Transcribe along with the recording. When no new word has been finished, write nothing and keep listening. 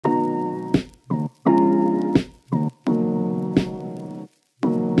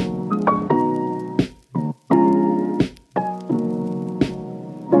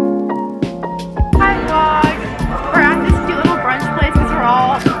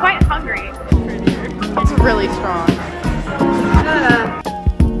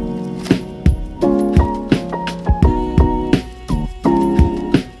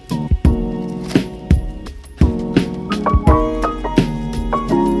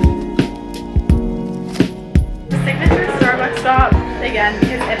again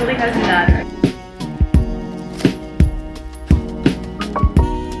because Italy has none.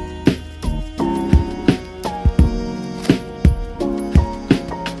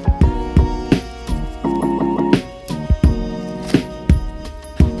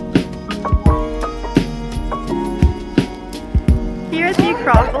 Here at the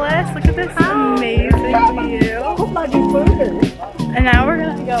Acropolis, look at this amazing view. And now we're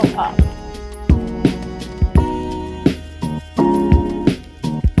gonna go up.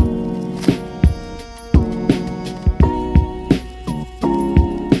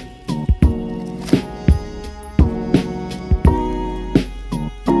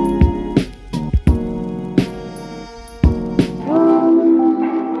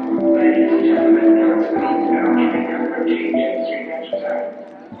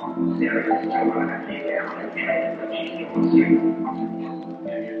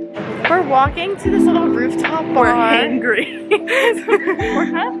 We're walking to this little rooftop bar. We're hungry.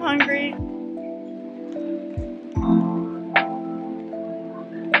 We're kind of hungry.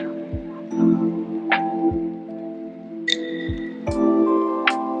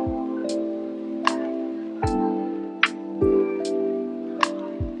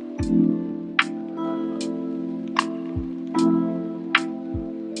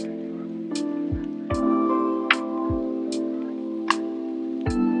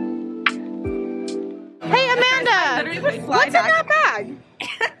 What's in that bag?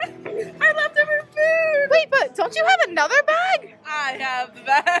 Our leftover food! Wait, but don't you have another bag? I have the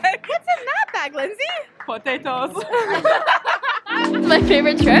bag. What's in that bag, Lindsay? Potatoes. My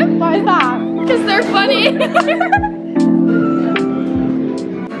favorite trip? Why is that? Because they're funny.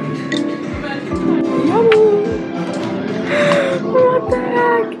 What the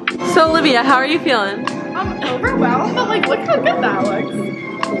heck? So Olivia, how are you feeling? I'm overwhelmed, but like, look how good that looks.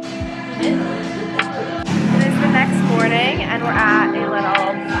 It is the next morning, and we're at a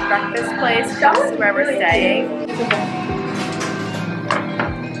little breakfast place just where we're staying.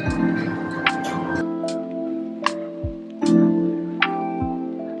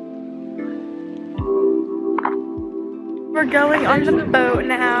 We're going on the boat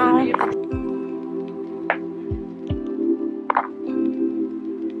now.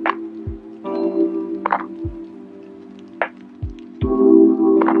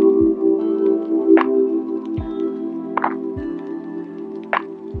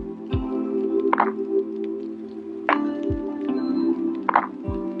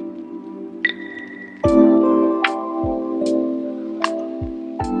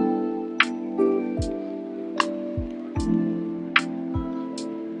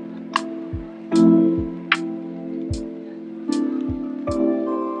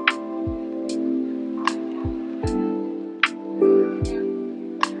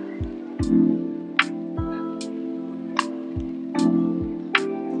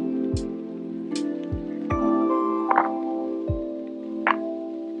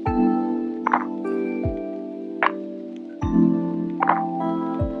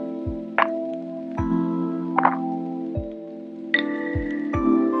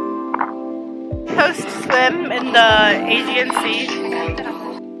 Post swim in the Aegean Sea.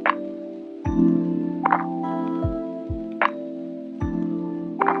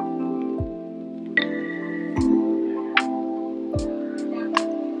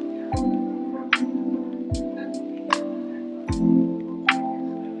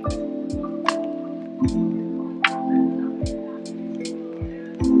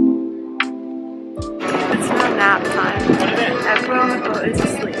 It's now nap time. Everyone on the boat is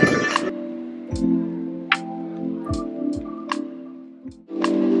asleep.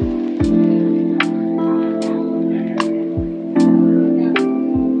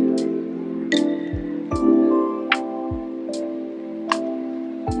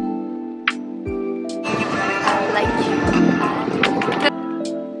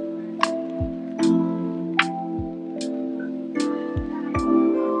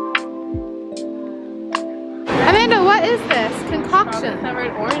 Amanda, what is this concoction?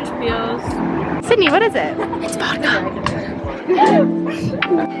 Covered orange peels. Sydney, what is it? It's vodka.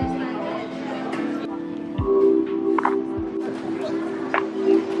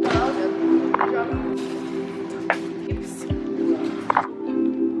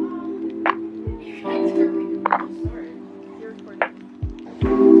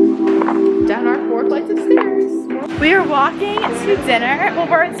 Down our 4 flights of stairs. We are walking to dinner. Well,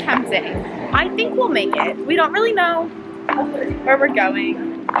 we're attempting. I think we'll make it. We don't really know where we're going.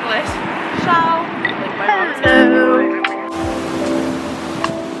 English. Ciao. Hello.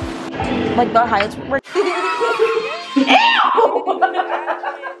 Like the highest. Ew! We're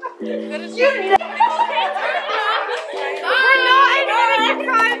not in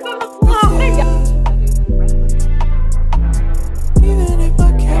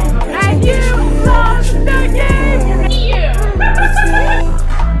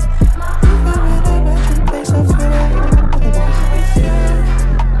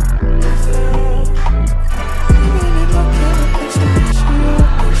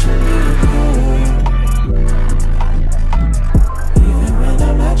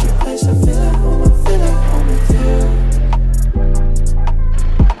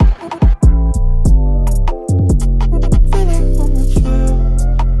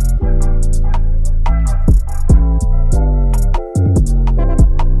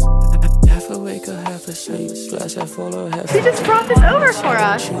She just brought this over for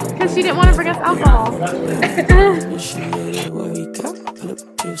us because she didn't want to bring us alcohol.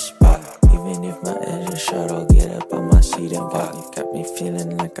 Even if my engine shut, I'll get up on my seat and walk. You got me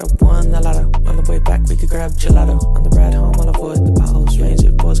feeling like I won the lotto. On the way back, we could grab gelato. On the ride home, I'll avoid the potholes. Range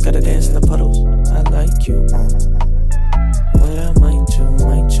it, boys gotta dance in the puddles. I like you. What I might do,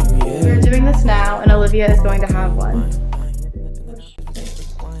 yeah. We're doing this now, and Olivia is going to have one.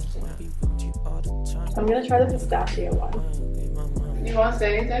 I'm gonna try the pistachio one. You want to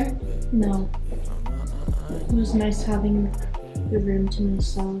say anything? No. It was nice having the room to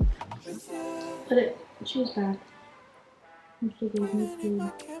myself. But she was back. And she gave me food.